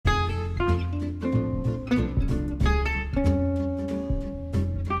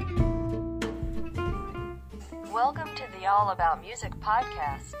All About Music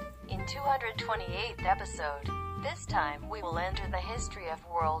podcast. In 228th episode, this time we will enter the History of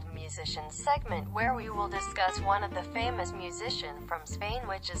World Musicians segment where we will discuss one of the famous musicians from Spain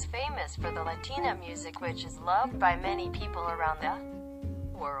which is famous for the Latina music which is loved by many people around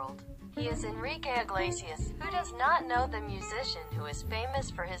the world. He is Enrique Iglesias. Who does not know the musician who is famous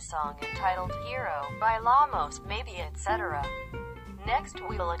for his song entitled Hero, Bailamos, Maybe, etc.? Next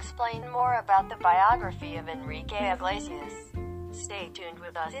we will explain more about the biography of Enrique Iglesias. Stay tuned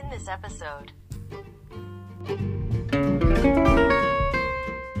with us in this episode.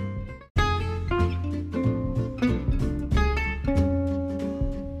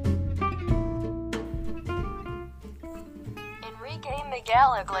 Enrique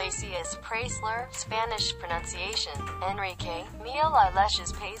Miguel Iglesias Preisler, Spanish pronunciation, Enrique Miguel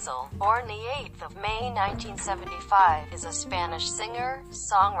Iglesias Paisel, born the 8th of May 1975, is a Spanish singer,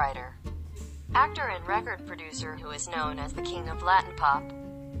 songwriter, actor and record producer who is known as the King of Latin Pop.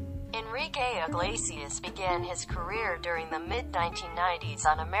 Enrique Iglesias began his career during the mid-1990s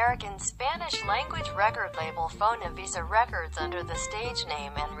on American Spanish-language record label Fonavisa Records under the stage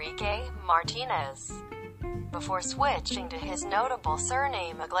name Enrique Martinez, before switching to his notable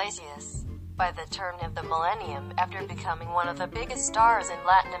surname Iglesias by the turn of the millennium, after becoming one of the biggest stars in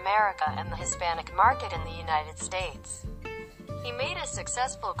Latin America and the Hispanic market in the United States. He made a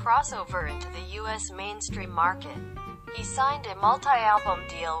successful crossover into the U.S. mainstream market. He signed a multi-album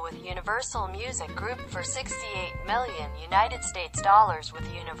deal with Universal Music Group for $68 million United States dollars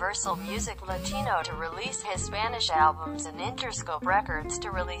with Universal Music Latino to release his Spanish albums and Interscope Records to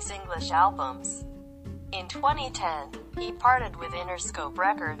release English albums. In 2010, he parted with Interscope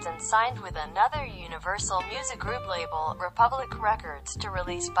Records and signed with another Universal Music Group label, Republic Records, to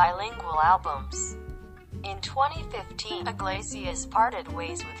release bilingual albums. In 2015, Iglesias parted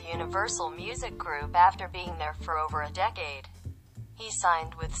ways with Universal Music Group after being there for over a decade. He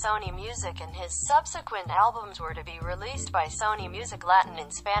signed with Sony Music and his subsequent albums were to be released by Sony Music Latin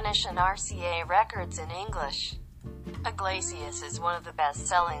in Spanish and RCA Records in English. Iglesias is one of the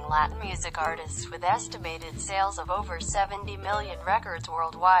best-selling Latin music artists with estimated sales of over 70 million records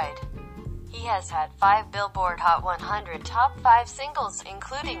worldwide. He has had 5 Billboard Hot 100 top 5 singles,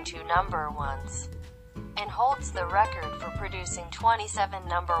 including 2 number ones, and holds the record for producing 27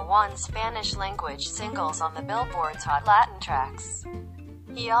 number 1 Spanish-language singles on the Billboard's Hot Latin tracks.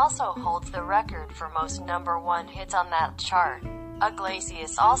 He also holds the record for most number 1 hits on that chart.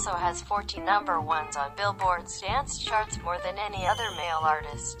 Iglesias also has 14 number 1s on Billboard's dance charts, more than any other male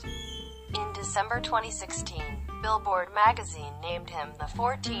artist. In December 2016, Billboard magazine named him the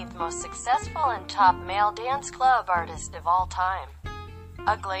 14th most successful and top male dance club artist of all time.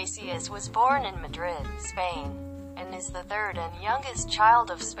 Iglesias was born in Madrid, Spain, and is the third and youngest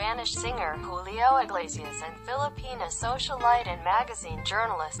child of Spanish singer Julio Iglesias and Filipina socialite and magazine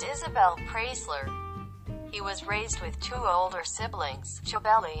journalist Isabel Preisler. He was raised with 2 older siblings,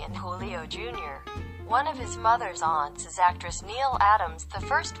 Chabeli and Julio Jr. One of his mother's aunts is actress Neil Adams, the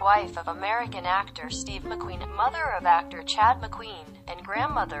first wife of American actor Steve McQueen, mother of actor Chad McQueen, and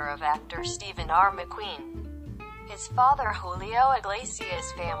grandmother of actor Stephen R. McQueen. His father Julio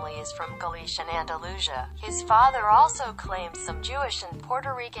Iglesias' family is from Galicia and Andalusia. His father also claims some Jewish and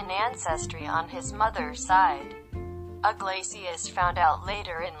Puerto Rican ancestry on his mother's side. Iglesias found out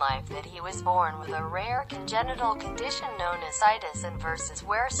later in life that he was born with a rare congenital condition known as itis inversus,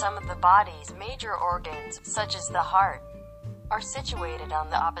 where some of the body's major organs, such as the heart, are situated on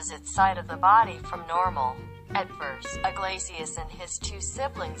the opposite side of the body from normal. At first, Iglesias and his 2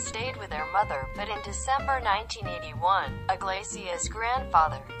 siblings stayed with their mother, but in December 1981, Iglesias'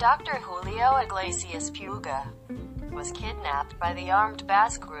 grandfather, Dr. Julio Iglesias Puga, was kidnapped by the armed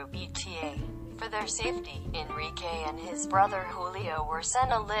Basque group ETA. For their safety, Enrique and his brother Julio were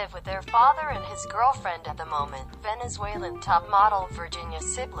sent to live with their father and his girlfriend at the moment, Venezuelan top model Virginia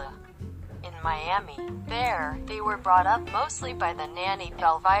Sibla, in Miami. There, they were brought up mostly by the nanny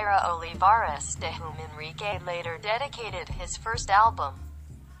Elvira Olivares, to whom Enrique later dedicated his first album.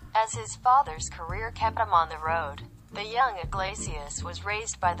 As his father's career kept him on the road, the young Iglesias was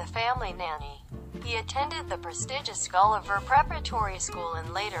raised by the family nanny. He attended the prestigious Gulliver Preparatory School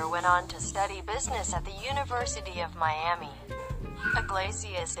and later went on to study business at the University of Miami.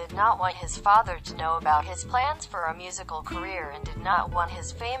 Iglesias did not want his father to know about his plans for a musical career and did not want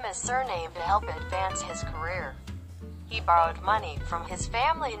his famous surname to help advance his career. He borrowed money from his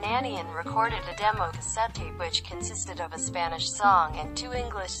family nanny and recorded a demo cassette tape which consisted of a Spanish song and 2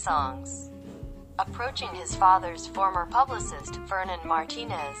 English songs. Approaching his father's former publicist, Vernon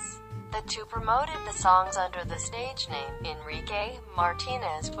Martinez, the 2 promoted the songs under the stage name Enrique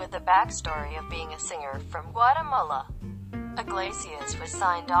Martinez, with the backstory of being a singer from Guatemala. Iglesias was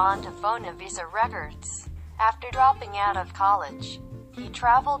signed on to Fonavisa Records. After dropping out of college, he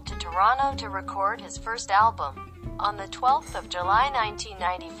traveled to Toronto to record his first album. On the 12th of July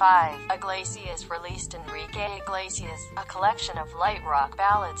 1995, Iglesias released Enrique Iglesias, a collection of light rock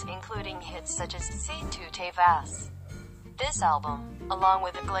ballads including hits such as Si Tu Te Vas. This album, along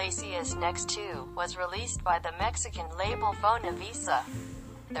with Iglesias' next two, was released by the Mexican label Fonavisa.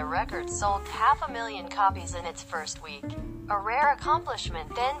 The record sold 500,000 copies in its first week, a rare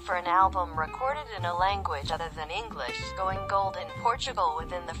accomplishment then for an album recorded in a language other than English, going gold in Portugal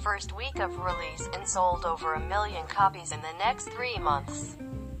within the first week of release and sold over 1 million copies in the next 3 months.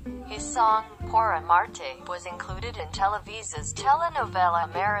 His song, Por Amarte, was included in Televisa's telenovela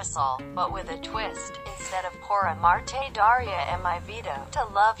Marisol, but with a twist. Instead of Por Amarte Daria en mi vida, to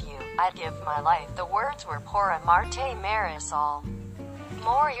love you, I'd give my life, the words were Por Amarte Marisol.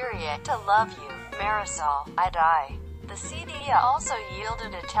 Moriria, to love you, Marisol, I die. The CD also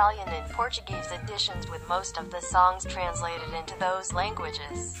yielded Italian and Portuguese editions with most of the songs translated into those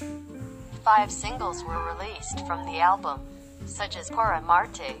languages. 5 singles were released from the album, such as Por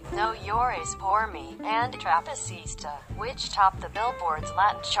Amarte, No Llores Por Mi, and Trapecista, which topped the Billboard's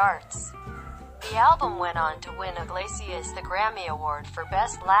Latin charts. The album went on to win Iglesias the Grammy Award for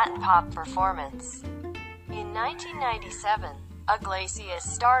Best Latin Pop Performance. In 1997,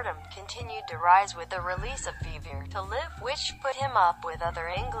 Iglesias' stardom continued to rise with the release of Vivir to Live, which put him up with other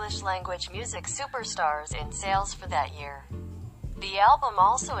English-language music superstars in sales for that year. The album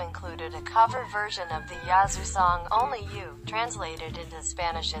also included a cover version of the Yazoo song Only You, translated into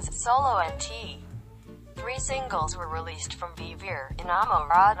Spanish as Solo en Ti. 3 singles were released from Vivir,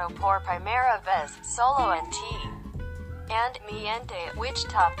 Enamorado por Primera Vez, Solo en Ti, and Miente, which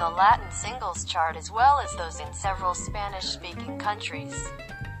topped the Latin singles chart as well as those in several Spanish-speaking countries.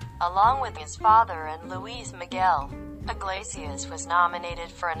 Along with his father and Luis Miguel, Iglesias was nominated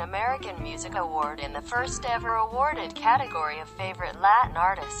for an American Music Award in the first ever awarded category of Favorite Latin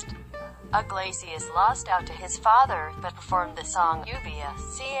Artist. Iglesias lost out to his father, but performed the song Lluvia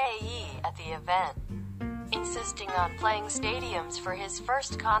CAE at the event, insisting on playing stadiums for his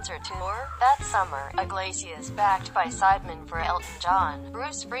first concert tour. That summer, Iglesias, backed by sidemen for Elton John,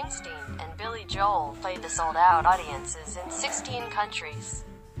 Bruce Springsteen, and Billy Joel, played to sold-out audiences in 16 countries.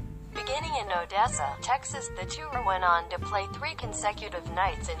 Beginning in Odessa, Texas, the tour went on to play 3 consecutive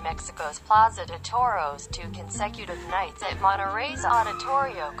nights in Mexico's Plaza de Toros, 2 consecutive nights at Monterrey's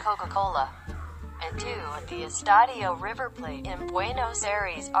Auditorio Coca-Cola, and 2 at the Estadio River Plate in Buenos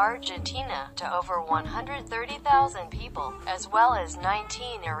Aires, Argentina, to over 130,000 people, as well as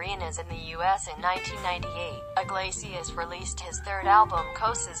 19 arenas in the U.S. in 1998. Iglesias released his third album,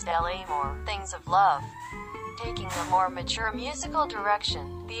 Cosas del Amor, Things of Love, taking a more mature musical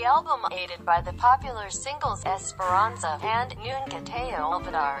direction. The album, aided by the popular singles Esperanza and Nunca Te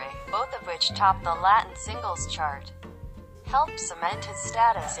Olvidaré, both of which topped the Latin singles chart, helped cement his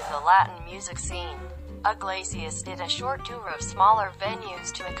status in the Latin music scene. Iglesias did a short tour of smaller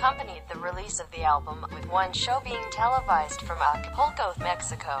venues to accompany the release of the album, with one show being televised from Acapulco,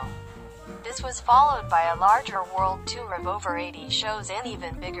 Mexico. This was followed by a larger world tour of over 80 shows in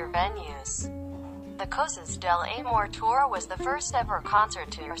even bigger venues. The Cosas del Amor tour was the first ever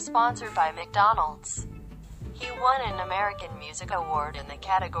concert tour sponsored by McDonald's. He won an American Music Award in the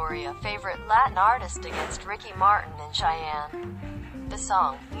category of Favorite Latin Artist against Ricky Martin and Cheyenne. The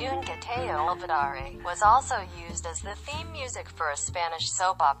song, Nunca Te Olvidaré, was also used as the theme music for a Spanish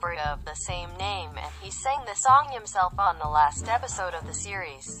soap opera of the same name, and he sang the song himself on the last episode of the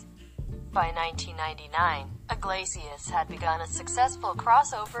series. By 1999, Iglesias had begun a successful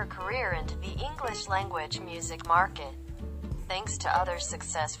crossover career into the English-language music market, thanks to other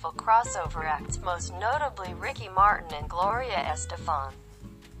successful crossover acts, most notably Ricky Martin and Gloria Estefan.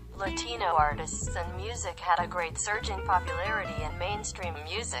 Latino artists and music had a great surge in popularity in mainstream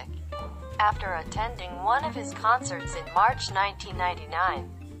music. After attending one of his concerts in March 1999,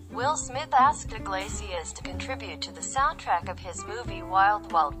 Will Smith asked Iglesias to contribute to the soundtrack of his movie Wild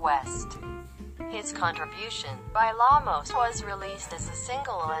Wild West. His contribution, Bailamos, was released as a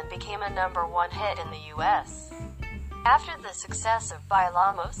single and became a #1 hit in the U.S. After the success of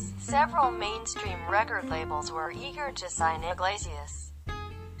Bailamos, several mainstream record labels were eager to sign Iglesias,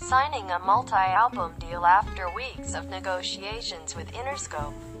 signing a multi-album deal after weeks of negotiations with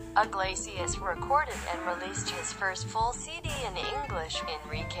Interscope. Iglesias recorded and released his first full CD in English,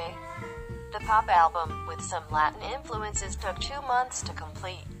 Enrique. The pop album, with some Latin influences, took 2 months to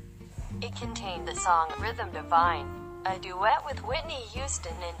complete. It contained the song Rhythm Divine, a duet with Whitney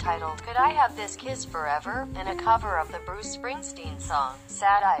Houston entitled Could I Have This Kiss Forever, and a cover of the Bruce Springsteen song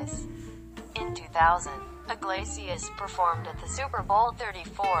Sad Eyes. In 2000, Iglesias performed at the Super Bowl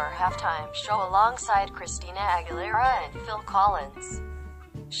 34 halftime show alongside Christina Aguilera and Phil Collins.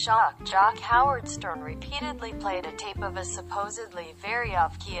 Shock jock Howard Stern repeatedly played a tape of a supposedly very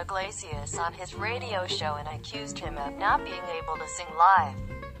off-key Iglesias on his radio show and accused him of not being able to sing live.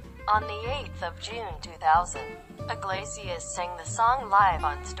 On the 8th of June 2000, Iglesias sang the song live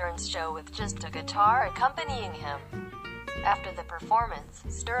on Stern's show with just a guitar accompanying him. After the performance,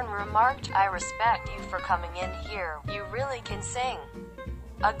 Stern remarked, "I respect you for coming in here, you really can sing."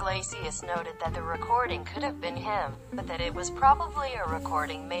 Iglesias noted that the recording could have been him, but that it was probably a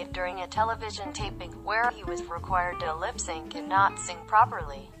recording made during a television taping, where he was required to lip-sync and not sing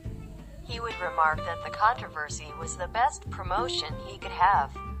properly. He would remark that the controversy was the best promotion he could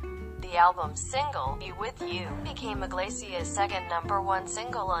have. The album's single, "Be With You," became Iglesias' second #1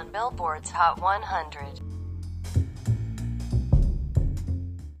 single on Billboard's Hot 100.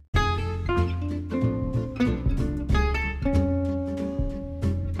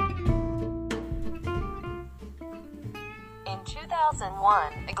 In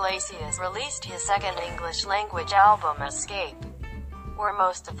 2001, Iglesias released his second English-language album, Escape, where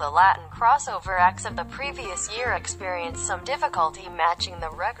most of the Latin crossover acts of the previous year experienced some difficulty matching the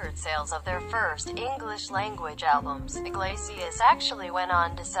record sales of their first English-language albums. Iglesias actually went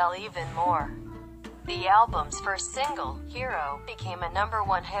on to sell even more. The album's first single, Hero, became a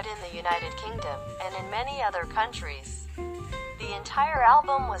 #1 hit in the United Kingdom, and in many other countries. The entire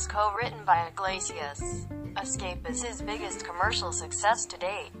album was co-written by Iglesias. Escape is his biggest commercial success to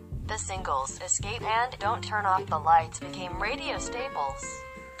date. The singles, Escape and Don't Turn Off the Lights, became radio staples,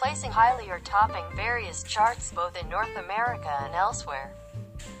 placing highly or topping various charts both in North America and elsewhere.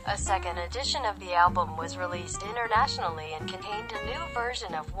 A second edition of the album was released internationally and contained a new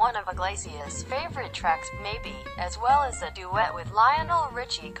version of one of Iglesias' favorite tracks, Maybe, as well as a duet with Lionel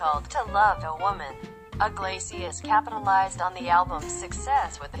Richie called To Love a Woman. Iglesias capitalized on the album's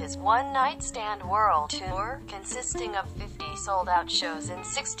success with his One Night Stand World Tour, consisting of 50 sold-out shows in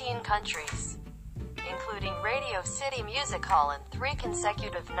 16 countries, including Radio City Music Hall and 3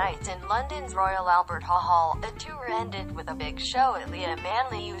 consecutive nights in London's Royal Albert Hall. The tour ended with a big show at Lea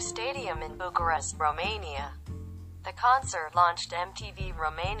Manliu Stadium in Bucharest, Romania. The concert launched MTV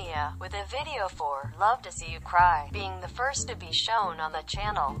Romania, with a video for Love to See You Cry being the first to be shown on the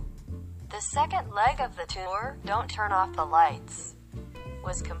channel. The second leg of the tour, Don't Turn Off the Lights,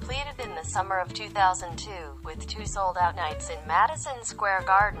 was completed in the summer of 2002, with 2 sold-out nights in Madison Square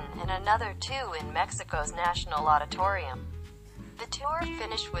Garden and another 2 in Mexico's National Auditorium. The tour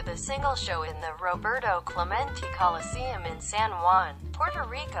finished with a single show in the Roberto Clemente Coliseum in San Juan, Puerto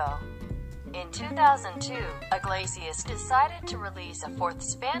Rico. In 2002, Iglesias decided to release a 4th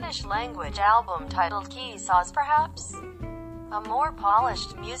Spanish-language album titled Quizás Perhaps, a more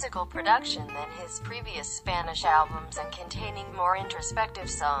polished musical production than his previous Spanish albums and containing more introspective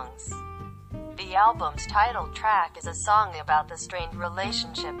songs. The album's title track is a song about the strained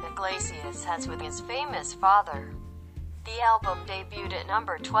relationship Iglesias has with his famous father. The album debuted at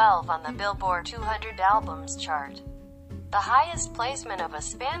 #12 on the Billboard 200 Albums chart, the highest placement of a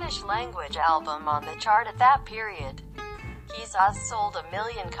Spanish-language album on the chart at that period. Quizás sold 1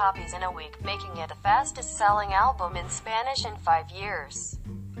 million copies in a week, making it the fastest-selling album in Spanish in 5 years.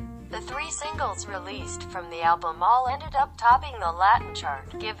 The 3 singles released from the album all ended up topping the Latin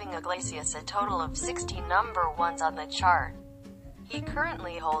chart, giving Iglesias a total of 16 #1s on the chart. He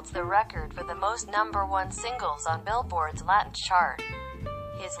currently holds the record for the most #1 singles on Billboard's Latin chart.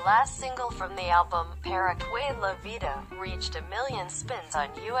 His last single from the album, Para Que La Vida, reached 1 million spins on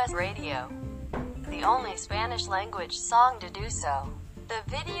U.S. radio, the only Spanish-language song to do so. The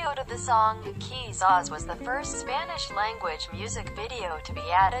video to the song, Quizás, was the first Spanish-language music video to be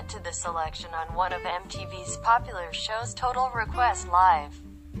added to the selection on one of MTV's popular shows, Total Request Live.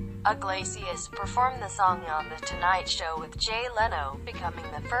 Iglesias performed the song on The Tonight Show with Jay Leno, becoming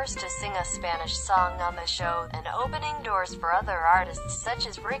the first to sing a Spanish song on the show, and opening doors for other artists such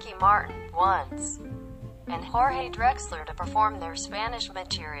as Ricky Martin, Once, and Jorge Drexler to perform their Spanish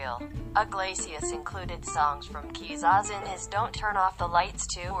material. Iglesias included songs from Quizás in his Don't Turn Off the Lights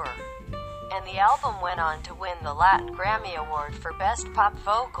tour, and the album went on to win the Latin Grammy Award for Best Pop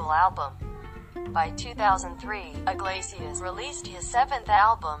Vocal Album. By 2003, Iglesias released his 7th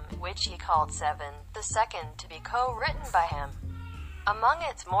album, which he called Seven, the second to be co-written by him. Among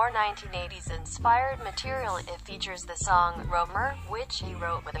its more 1980s-inspired material, it features the song Romer, which he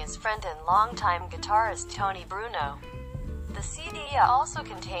wrote with his friend and longtime guitarist Tony Bruno. The CD also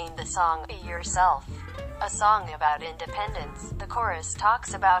contained the song Be Yourself, a song about independence. The chorus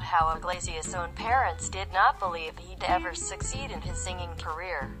talks about how Iglesias' own parents did not believe he'd ever succeed in his singing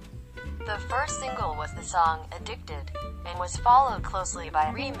career. The first single was the song "Addicted," and was followed closely by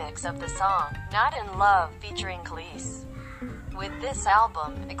a remix of the song "Not in Love" featuring Khalees. With this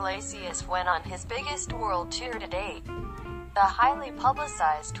album, Iglesias went on his biggest world tour to date. The highly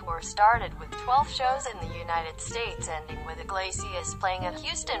publicized tour started with 12 shows in the United States, ending with Iglesias playing at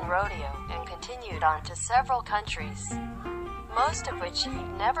Houston Rodeo, and continued on to several countries, most of which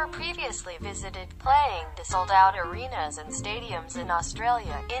he'd never previously visited, playing to sold-out arenas and stadiums in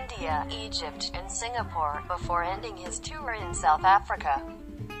Australia, India, Egypt, and Singapore, before ending his tour in South Africa.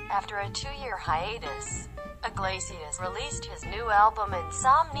 After a 2-year hiatus, Iglesias released his new album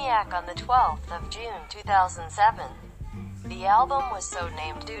Insomniac on the 12th of June 2007. The album was so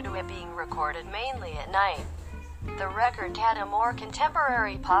named due to it being recorded mainly at night. The record had a more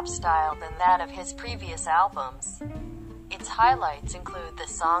contemporary pop style than that of his previous albums. Its highlights include the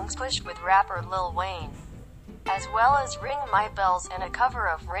songs Push with rapper Lil Wayne, as well as Ring My Bells and a cover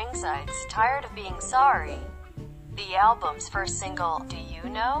of Ringside's Tired of Being Sorry. The album's first single, Do You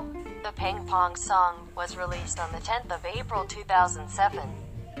Know? The Ping Pong Song, was released on the 10th of April 2007.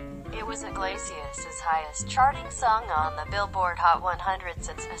 It was Iglesias' highest charting song on the Billboard Hot 100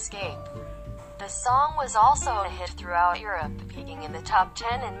 since Escape. The song was also a hit throughout Europe, peaking in the top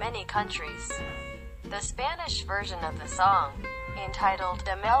 10 in many countries. The Spanish version of the song, entitled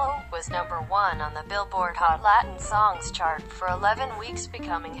Damelo, was #1 on the Billboard Hot Latin Songs chart for 11 weeks,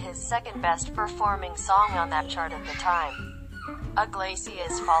 becoming his second best performing song on that chart at the time.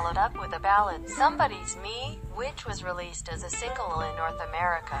 Iglesias followed up with a ballad, Somebody's Me, which was released as a single in North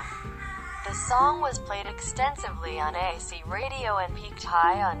America. The song was played extensively on AC radio and peaked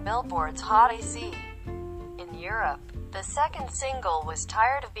high on Billboard's Hot AC. In Europe, the second single was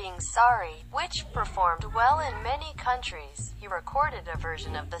Tired of Being Sorry, which performed well in many countries. He recorded a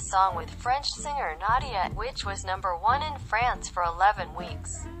version of the song with French singer Nadia, which was #1 in France for 11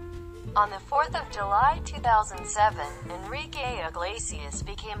 weeks. On the 4th of July 2007, Enrique Iglesias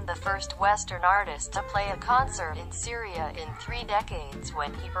became the first Western artist to play a concert in Syria in 3 decades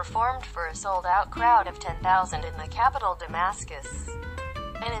when he performed for a sold-out crowd of 10,000 in the capital Damascus.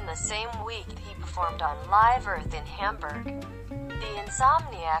 And in the same week, he performed on Live Earth in Hamburg. The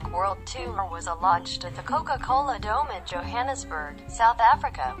Insomniac World Tour was launched at the Coca-Cola Dome in Johannesburg, South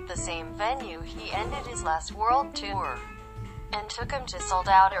Africa, the same venue he ended his last world tour, and took him to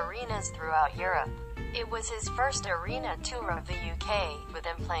sold-out arenas throughout Europe. It was his first arena tour of the UK, with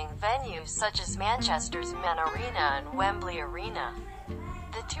him playing venues such as Manchester's Men Arena and Wembley Arena.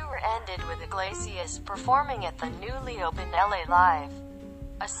 The tour ended with Iglesias performing at the newly opened LA Live.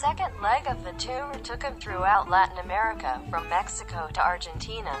 A second leg of the tour took him throughout Latin America, from Mexico to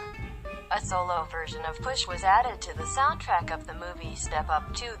Argentina. A solo version of Push was added to the soundtrack of the movie Step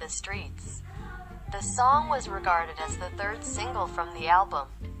Up to the Streets. The song was regarded as the third single from the album.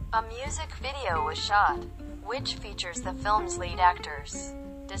 A music video was shot, which features the film's lead actors.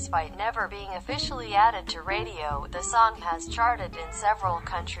 Despite never being officially added to radio, the song has charted in several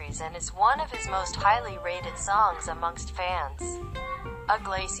countries and is one of his most highly rated songs amongst fans.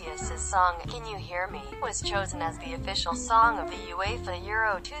 Iglesias' song, Can You Hear Me, was chosen as the official song of the UEFA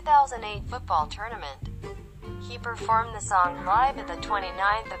Euro 2008 football tournament. He performed the song live at the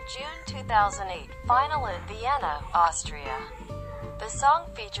 29th of June 2008 final in Vienna, Austria. The song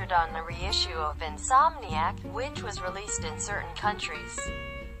featured on the reissue of Insomniac, which was released in certain countries.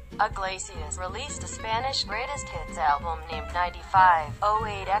 Iglesias released a Spanish greatest hits album named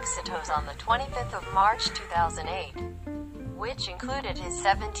 9508 Éxitos on the 25th of March 2008. Which included his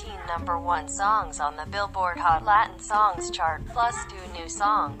 17 #1 songs on the Billboard Hot Latin Songs chart, plus 2 new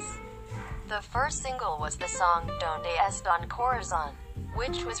songs. The first single was the song Donde Es Don Corazón,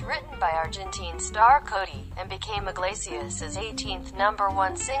 which was written by Argentine star Cody, and became Iglesias' 18th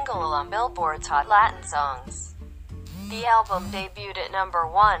 #1 single on Billboard's Hot Latin Songs. The album debuted at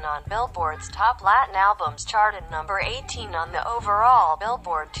 #1 on Billboard's Top Latin Albums chart and #18 on the overall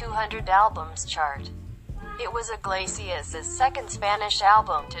Billboard 200 Albums chart. It was Iglesias' second Spanish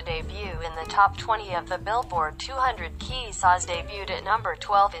album to debut in the top 20 of the Billboard 200. Quizás debuted at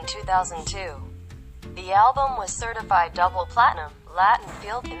 #12 in 2002. The album was certified double platinum, Latin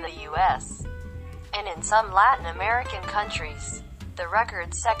field in the US, and in some Latin American countries. The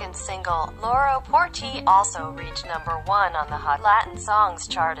record's second single, Loro por Ti, also reached #1 on the Hot Latin Songs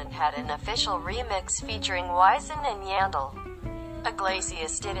chart and had an official remix featuring Wisin and Yandel.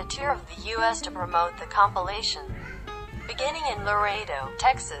 Iglesias did a tour of the US to promote the compilation, beginning in Laredo,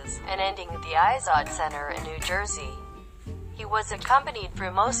 Texas, and ending at the Izod Center in New Jersey. He was accompanied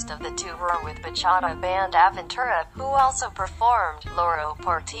through most of the tour with bachata band Aventura, who also performed Loro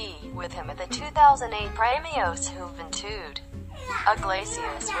por Ti with him at the 2008 Premios Juventud.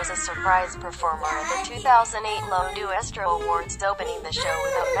 Iglesias was a surprise performer at the 2008 Lo Nuestro Awards, opening the show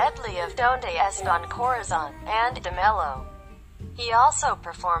with a medley of Donde Están Corazón and De Melo. He also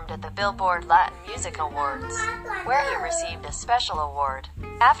performed at the Billboard Latin Music Awards, where he received a special award.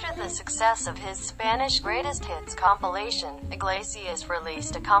 After the success of his Spanish Greatest Hits compilation, Iglesias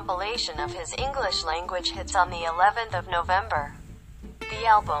released a compilation of his English-language hits on the 11th of November. The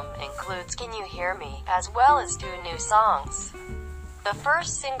album includes Can You Hear Me, as well as 2 new songs. The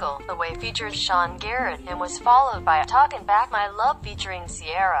first single, The Way, featured Sean Garrett and was followed by Talkin' Back My Love featuring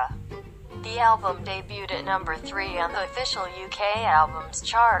Ciara. The album debuted at number 3 on the official UK albums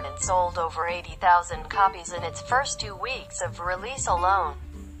chart and sold over 80,000 copies in its first 2 weeks of release alone.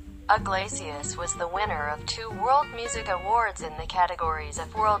 Iglesias was the winner of 2 World Music Awards in the categories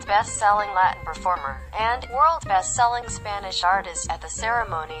of World Best-Selling Latin Performer and World Best-Selling Spanish Artist at the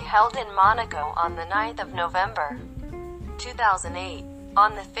ceremony held in Monaco on the 9th of November, 2008.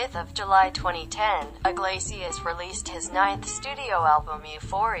 On the 5th of July 2010, Iglesias released his 9th studio album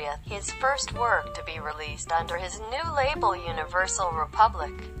Euphoria, his first work to be released under his new label Universal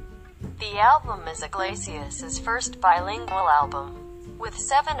Republic. The album is Iglesias' first bilingual album, with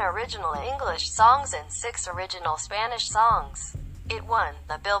 7 original English songs and 6 original Spanish songs. It won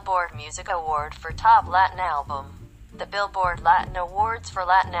the Billboard Music Award for Top Latin Album, the Billboard Latin Awards for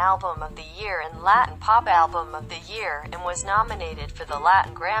Latin Album of the Year and Latin Pop Album of the Year, and was nominated for the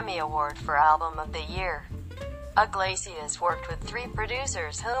Latin Grammy Award for Album of the Year. Iglesias worked with 3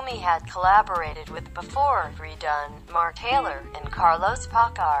 producers whom he had collaborated with before: Redone, Mark Taylor, and Carlos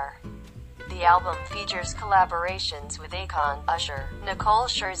Pacar. The album features collaborations with Akon, Usher, Nicole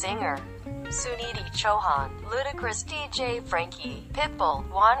Scherzinger, Sunidhi Chauhan, Ludacris, DJ Frankie, Pitbull,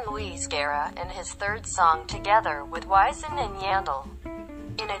 Juan Luis Guerra, and his 3rd song together with Wisin and Yandel.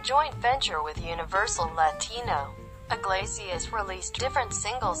 In a joint venture with Universal Latino, Iglesias released different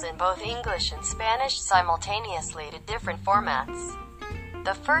singles in both English and Spanish simultaneously to different formats.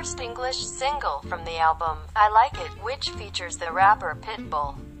 The first English single from the album, I Like It, which features the rapper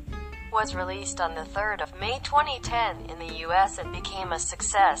Pitbull, was released on the 3rd of May 2010 in the US and became a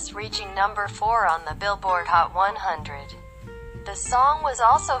success, reaching number 4 on the Billboard Hot 100. The song was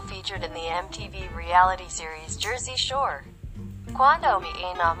also featured in the MTV reality series Jersey Shore. Cuando Me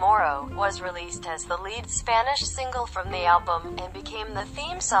Enamoro was released as the lead Spanish single from the album and became the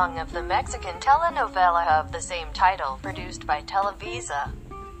theme song of the Mexican telenovela of the same title, produced by Televisa.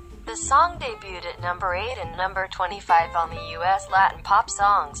 The song debuted at number 8 and number 25 on the US Latin Pop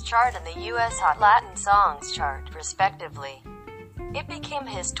Songs chart and the US Hot Latin Songs chart, respectively. It became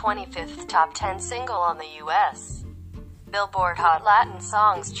his 25th top 10 single on the US Billboard Hot Latin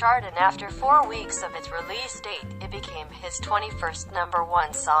Songs chart, and after 4 weeks of its release date, it became his 21st number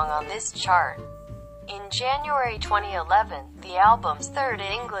 1 song on this chart. In January 2011, the album's 3rd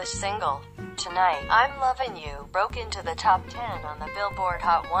English single, Tonight, I'm Lovin' You, broke into the top 10 on the Billboard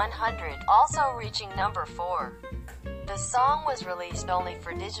Hot 100, also reaching number 4. The song was released only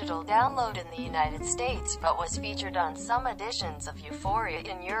for digital download in the United States, but was featured on some editions of Euphoria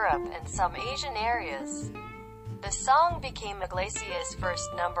in Europe and some Asian areas. The song became Iglesias'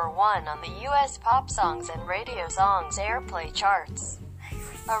 first number 1 on the US Pop Songs and Radio Songs Airplay charts.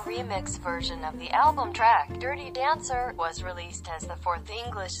 A remix version of the album track, Dirty Dancer, was released as the 4th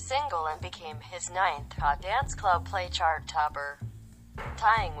English single and became his 9th Hot Dance Club Play chart topper,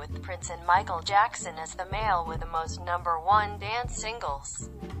 tying with Prince and Michael Jackson as the male with the most number 1 dance singles.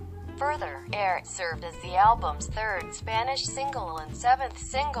 Further, Air served as the album's 3rd Spanish single and 7th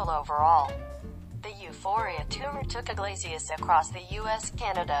single overall. The Euphoria tour took Iglesias across the US,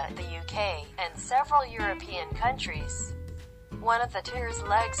 Canada, the UK, and several European countries. One of the tour's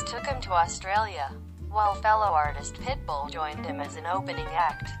legs took him to Australia, while fellow artist Pitbull joined him as an opening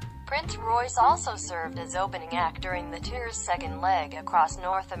act. Prince Royce also served as opening act during the tour's 2nd leg across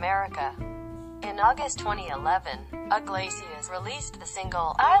North America. In August 2011, Iglesias released the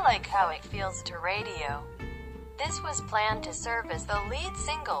single, I Like How It Feels, to radio. This was planned to serve as the lead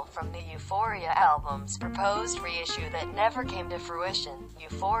single from the Euphoria album's proposed reissue that never came to fruition,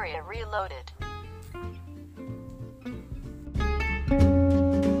 Euphoria Reloaded.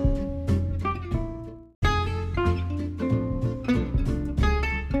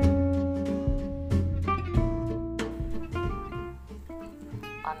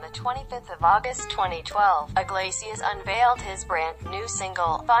 On the 25th of August 2012, Iglesias unveiled his brand new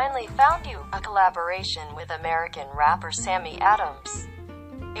single, Finally Found You, a collaboration with American rapper Sammy Adams.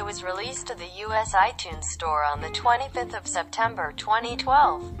 It was released to the US iTunes Store on the 25th of September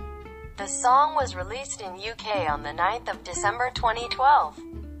 2012. The song was released in UK on the 9th of December 2012.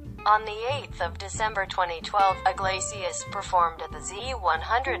 On the 8th of December 2012, Iglesias performed at the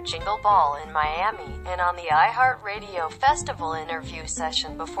Z100 Jingle Ball in Miami, and on the iHeartRadio Festival interview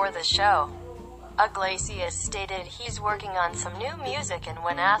session before the show. Iglesias stated he's working on some new music, and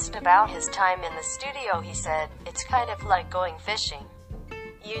when asked about his time in the studio he said, "It's kind of like going fishing.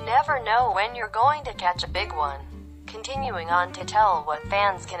 You never know when you're going to catch a big one." Continuing on to tell what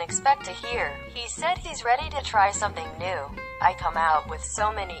fans can expect to hear, he said he's ready to try something new. "I come out with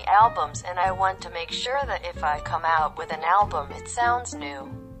so many albums and I want to make sure that if I come out with an album it sounds new.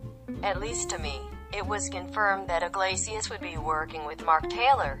 At least to me." It was confirmed that Iglesias would be working with Mark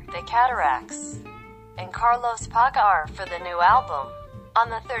Taylor, The Cataracts, and Carlos Pacar for the new album. On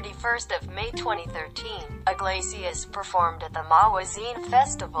the 31st of May 2013, Iglesias performed at the Mawazine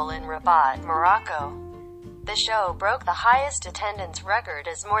Festival in Rabat, Morocco. The show broke the highest attendance record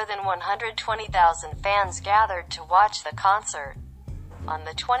as more than 120,000 fans gathered to watch the concert. On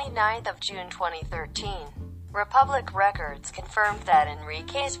the 29th of June 2013, Republic Records confirmed that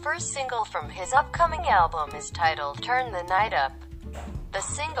Enrique's first single from his upcoming album is titled Turn the Night Up. The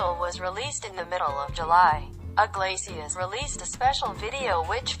single was released in the middle of July. Iglesias released a special video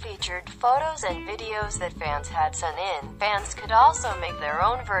which featured photos and videos that fans had sent in. Fans could also make their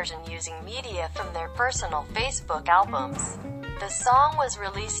own version using media from their personal Facebook albums. The song was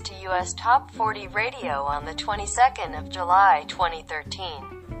released to US Top 40 Radio on the 22nd of July 2013.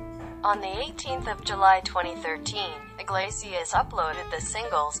 On the 18th of July 2013, Iglesias uploaded the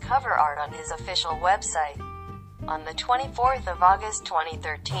single's cover art on his official website. On the 24th of August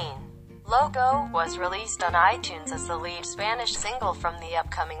 2013, Loco was released on iTunes as the lead Spanish single from the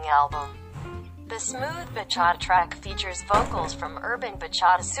upcoming album. The Smooth Bachata track features vocals from urban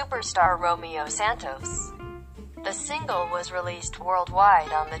bachata superstar Romeo Santos. The single was released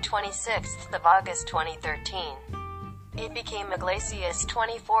worldwide on the 26th of August 2013. It became Iglesias'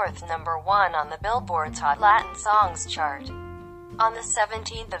 24th #1 on the Billboard's Hot Latin Songs chart. On the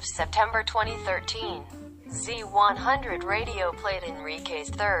 17th of September 2013, Z100 Radio played Enrique's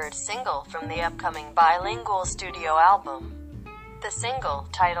third single from the upcoming bilingual studio album. The single,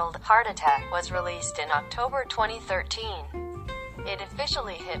 titled Heart Attack, was released in October 2013. It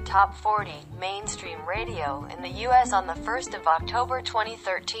officially hit Top 40 mainstream radio in the US on the 1st of October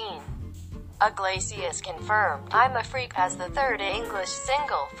 2013. Iglesias confirmed I'm a Freak as the third English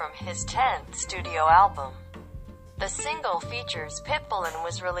single from his 10th studio album. The single features Pitbull and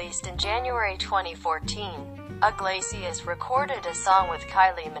was released in January 2014. Iglesias recorded a song with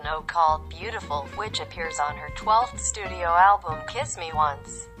Kylie Minogue called Beautiful, which appears on her 12th studio album Kiss Me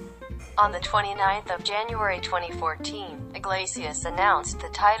Once. On the 29th of January 2014, Iglesias announced the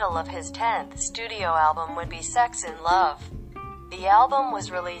title of his 10th studio album would be Sex and Love. The album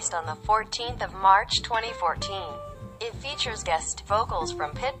was released on the 14th of March 2014. It features guest vocals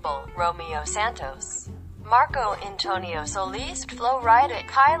from Pitbull, Romeo Santos, Marco Antonio Solis, Flo Rida,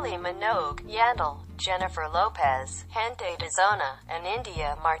 Kylie Minogue, Yandel, Jennifer Lopez, Gente de Zona, and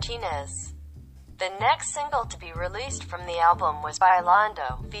India Martinez. The next single to be released from the album was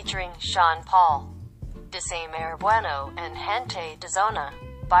Bailando, featuring Sean Paul, Decime Bueno, and Gente de Zona.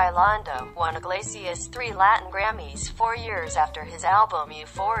 Bailando won Iglesias 3 Latin Grammys 4 years after his album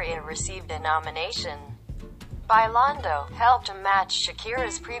Euphoria received a nomination. Bailando helped to match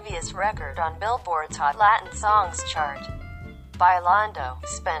Shakira's previous record on Billboard's Hot Latin Songs chart. Bailando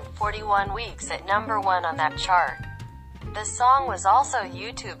spent 41 weeks at #1 on that chart. The song was also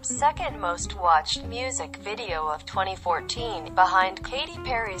YouTube's second most watched music video of 2014, behind Katy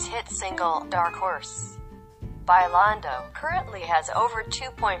Perry's hit single, Dark Horse. Bailando currently has over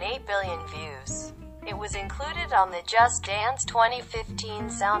 2.8 billion views. It was included on the Just Dance 2015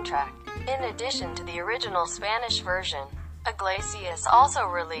 soundtrack. In addition to the original Spanish version, Iglesias also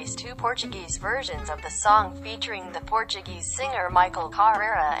released 2 Portuguese versions of the song featuring the Portuguese singer Michael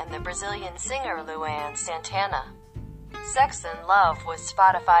Carreira and the Brazilian singer Luan Santana. Sex and Love was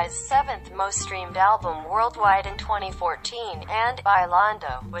Spotify's 7th most streamed album worldwide in 2014, and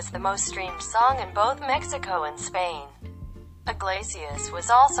Bailando was the most streamed song in both Mexico and Spain. Iglesias was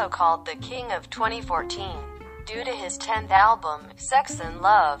also called the King of 2014 due to his 10th album, Sex and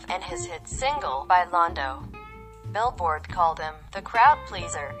Love, and his hit single, Bailando. Billboard called him the crowd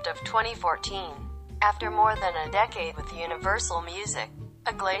pleaser of 2014. After more than a decade with Universal Music,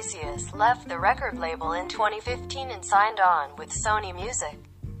 Iglesias left the record label in 2015 and signed on with Sony Music.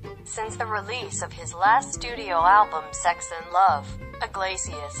 Since the release of his last studio album, Sex and Love,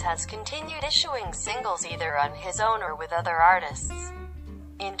 Iglesias has continued issuing singles either on his own or with other artists.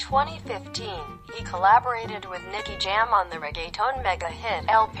 In 2015, he collaborated with Nicky Jam on the reggaeton mega hit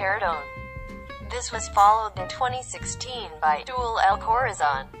El Perdón. This was followed in 2016 by Duel El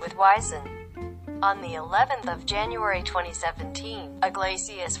Corazon with Wison. On the 11th of January 2017,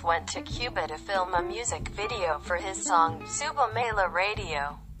 Iglesias went to Cuba to film a music video for his song Súbeme la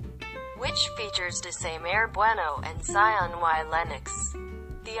Radio, which features Desamer Bueno and Zion Y. Lennox.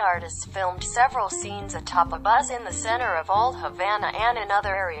 The artist filmed several scenes atop a bus in the center of Old Havana and in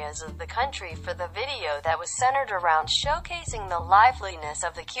other areas of the country for the video that was centered around showcasing the liveliness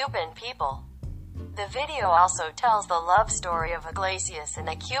of the Cuban people. The video also tells the love story of Iglesias and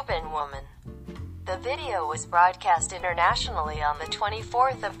a Cuban woman. The video was broadcast internationally on the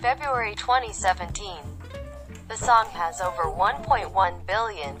 24th of February 2017. The song has over 1.1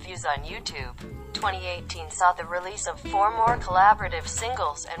 billion views on YouTube. 2018 saw the release of 4 more collaborative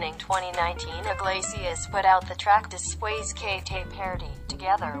singles, and in 2019 Iglesias put out the track Después que te perdí,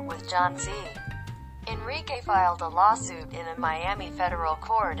 together with Jon Z. Enrique filed a lawsuit in a Miami federal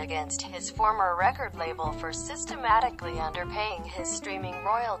court against his former record label for systematically underpaying his streaming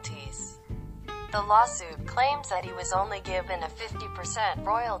royalties. The lawsuit claims that he was only given a 50%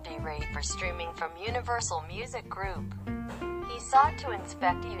 royalty rate for streaming from Universal Music Group. He sought to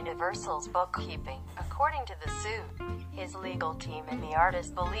inspect Universal's bookkeeping. According to the suit, his legal team and the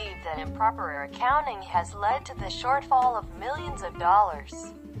artist believe that improper accounting has led to the shortfall of millions of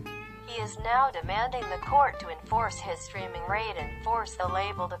dollars. He is now demanding the court to enforce his streaming rate and force the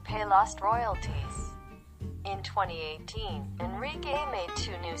label to pay lost royalties. In 2018, Enrique made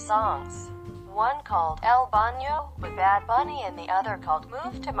 2 new songs. One called El Baño with Bad Bunny and the other called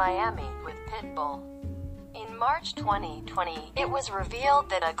Move to Miami with Pitbull. In March 2020, it was revealed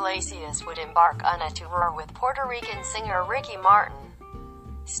that Iglesias would embark on a tour with Puerto Rican singer Ricky Martin.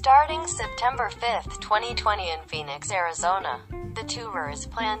 Starting September 5, 2020 in Phoenix, Arizona, the tour is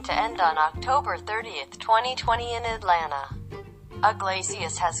planned to end on October 30, 2020 in Atlanta.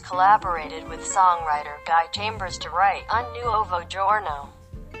 Iglesias has collaborated with songwriter Guy Chambers to write Un Nuovo Giorno,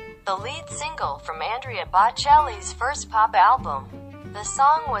 the lead single from Andrea Bocelli's first pop album. The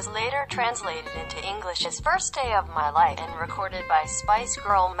song was later translated into English as First Day of My Life and recorded by Spice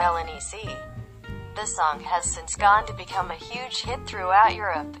Girl Melanie C. The song has since gone to become a huge hit throughout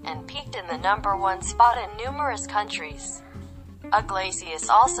Europe and peaked in the #1 spot in numerous countries. Iglesias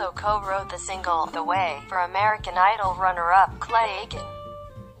also co-wrote the single The Way for American Idol runner-up Clay Aiken.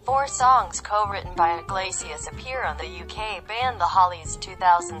 4 songs co-written by Iglesias appear on the UK band The Hollies'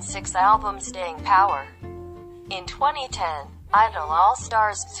 2006 album Staying Power. In 2010, Idol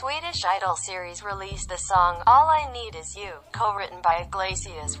All-Stars Swedish Idol series released the song All I Need Is You, co-written by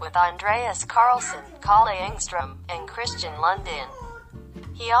Iglesias with Andreas Carlsson, Kalle Engström, and Christian Lundin.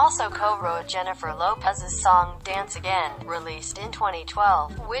 He also co-wrote Jennifer Lopez's song Dance Again, released in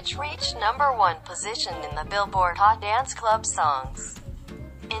 2012, which reached #1 position in the Billboard Hot Dance Club Songs.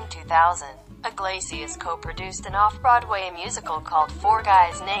 In 2000, Iglesias co-produced an off-Broadway musical called 4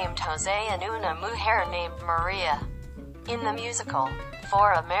 Guys Named Jose and Una Mujer Named Maria. In the musical,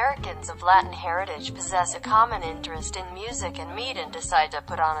 4 Americans of Latin heritage possess a common interest in music and meet and decide to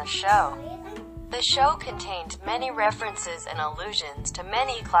put on a show. The show contained many references and allusions to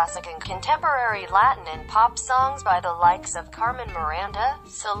many classic and contemporary Latin and pop songs by the likes of Carmen Miranda,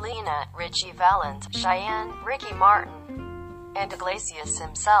 Selena, Richie Valens, Cheyenne, Ricky Martin, and Iglesias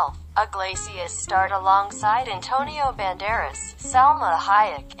himself. Iglesias starred alongside Antonio Banderas, Salma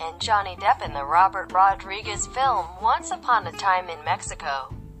Hayek, and Johnny Depp in the Robert Rodriguez film Once Upon a Time in Mexico,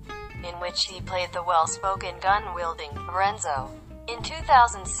 in which he played the well-spoken gun-wielding Renzo. In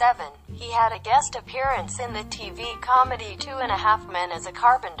 2007, he had a guest appearance in the TV comedy 2.5 Men as a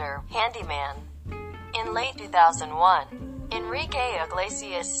carpenter, handyman. In late 2001, Enrique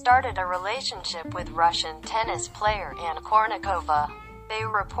Iglesias started a relationship with Russian tennis player Anna Kournikova. They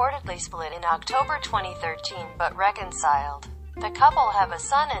reportedly split in October 2013 but reconciled. The couple have a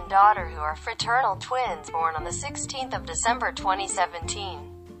son and daughter who are fraternal twins born on the 16th of December 2017.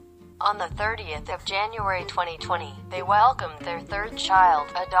 On the 30th of January 2020, they welcomed their 3rd child,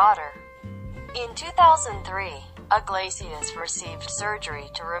 a daughter. In 2003, Iglesias received surgery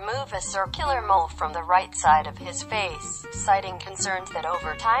to remove a circular mole from the right side of his face, citing concerns that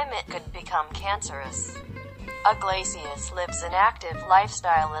over time it could become cancerous. Iglesias lives an active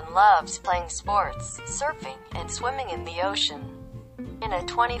lifestyle and loves playing sports, surfing, and swimming in the ocean. In a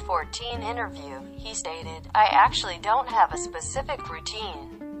 2014 interview, he stated, "I actually don't have a specific routine.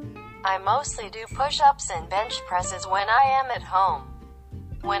 I mostly do push-ups and bench presses when I am at home.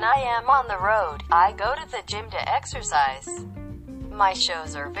 When I am on the road, I go to the gym to exercise. My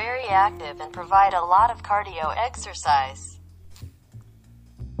shows are very active and provide a lot of cardio exercise."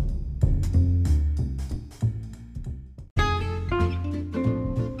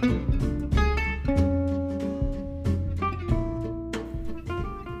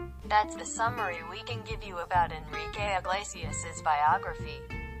 That's the summary we can give you about Enrique Iglesias' biography.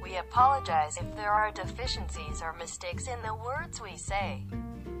 We apologize if there are deficiencies or mistakes in the words we say.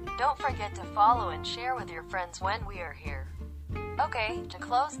 Don't forget to follow and share with your friends when we are here. Okay, to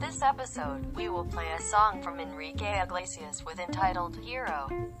close this episode, we will play a song from Enrique Iglesias with entitled Hero.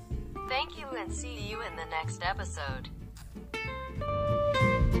 Thank you and see you in the next episode.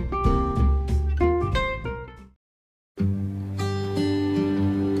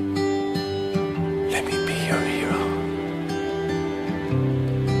 Let me be your hero.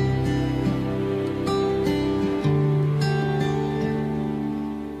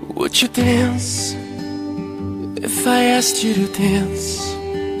 Would you dance if I asked you to dance?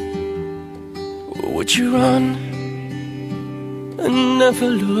 Or would you run and never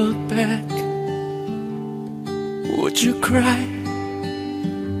look back? Would you cry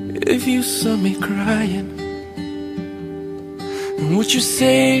if you saw me crying? And would you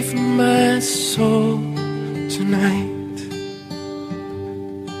save my soul tonight?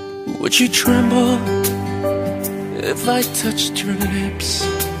 Would you tremble if I touched your lips?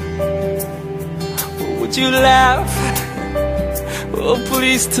 Or would you laugh? Oh,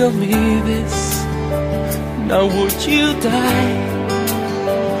 please tell me this. Now would you die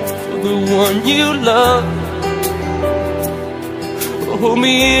for the one you love? Hold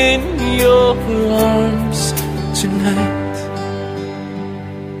me in your arms tonight.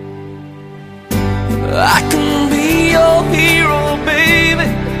 I can be your hero, baby.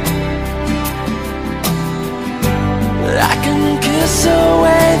 I can kiss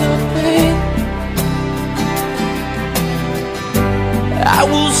away the pain. I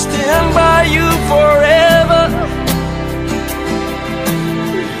will stand by you forever.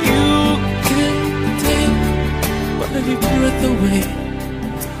 You can take my breath away.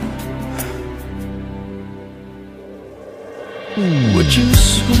 Would you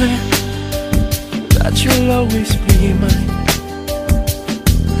swear that you'll always be mine?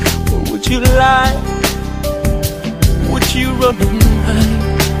 Or would you lie? Would you run and hide?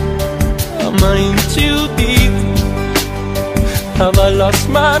 Am I in too deep? Have I lost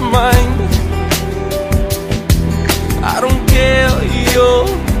my mind? I don't care, you're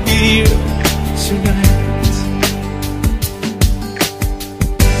here tonight.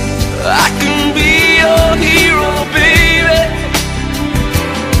 I can be your hero, baby.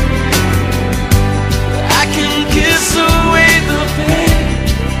 I can kiss away the pain.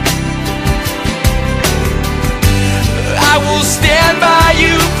 I will stand by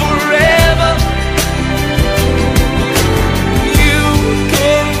you forever. You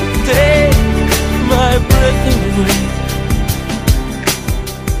can take my breath away.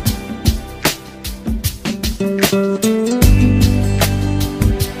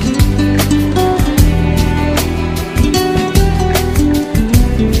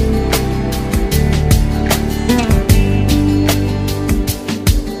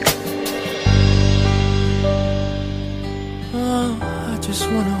 I just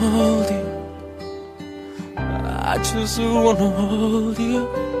wanna hold you. I just wanna hold you.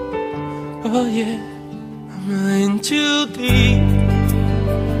 Oh yeah, I'm in too deep.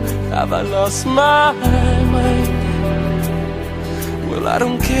 Have I lost my mind? Well, I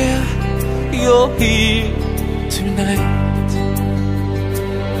don't care, you're here tonight.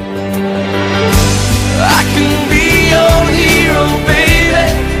 I can be your hero, baby.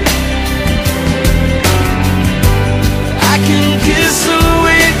 I can kiss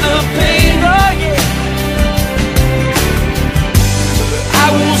away the pain, oh yeah. I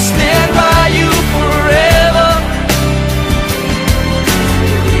will stand by you forever.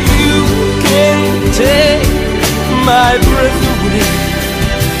 You can take my breath away.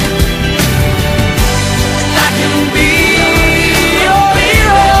 And I can be your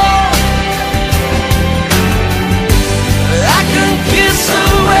hero. I can kiss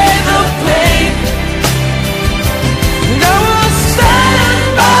away the pain. And I will stand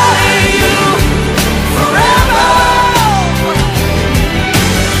by you forever.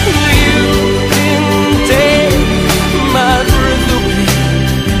 You can take my breath away.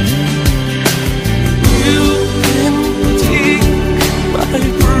 You can take my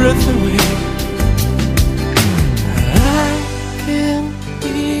breath away. I can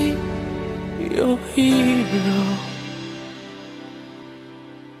be your hero.